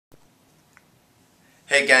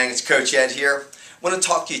Hey gang, it's Coach Ed here. I want to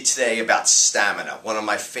talk to you today about stamina. One of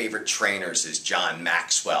my favorite trainers is John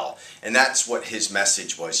Maxwell, and that's what his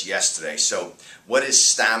message was yesterday. So what is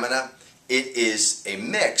stamina? It is a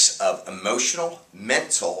mix of emotional,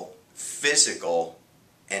 mental, physical,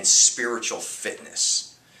 and spiritual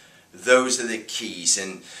fitness. Those are the keys,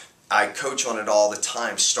 and I coach on it all the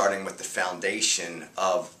time, starting with the foundation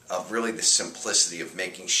of really the simplicity of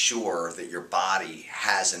making sure that your body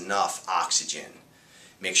has enough oxygen.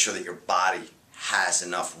 Make sure that your body has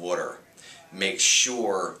enough water. Make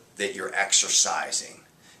sure that you're exercising.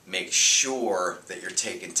 Make sure that you're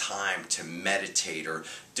taking time to meditate or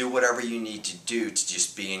do whatever you need to do to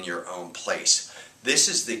just be in your own place. This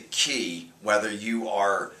is the key, whether you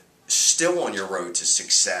are still on your road to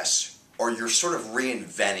success or you're sort of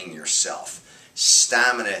reinventing yourself.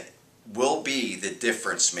 Stamina will be the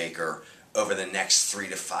difference maker over the next 3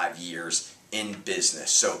 to 5 years in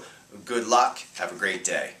business. So good luck. Have a great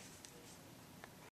day.